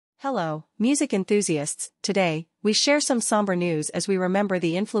Hello, music enthusiasts. Today, we share some somber news as we remember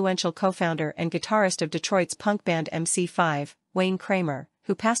the influential co-founder and guitarist of Detroit's punk band MC5, Wayne Kramer,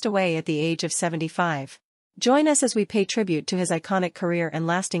 who passed away at the age of 75. Join us as we pay tribute to his iconic career and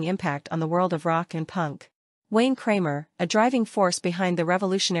lasting impact on the world of rock and punk. Wayne Kramer, a driving force behind the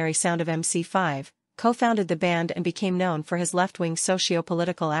revolutionary sound of MC5, co-founded the band and became known for his left-wing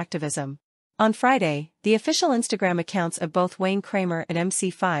socio-political activism. On Friday, the official Instagram accounts of both Wayne Kramer and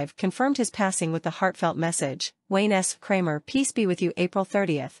MC5 confirmed his passing with the heartfelt message, Wayne S. Kramer, peace be with you, April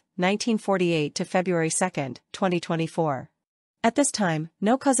 30, 1948 to February 2, 2024. At this time,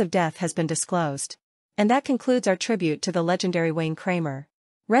 no cause of death has been disclosed. And that concludes our tribute to the legendary Wayne Kramer.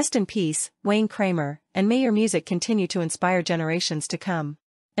 Rest in peace, Wayne Kramer, and may your music continue to inspire generations to come.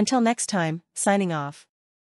 Until next time, signing off.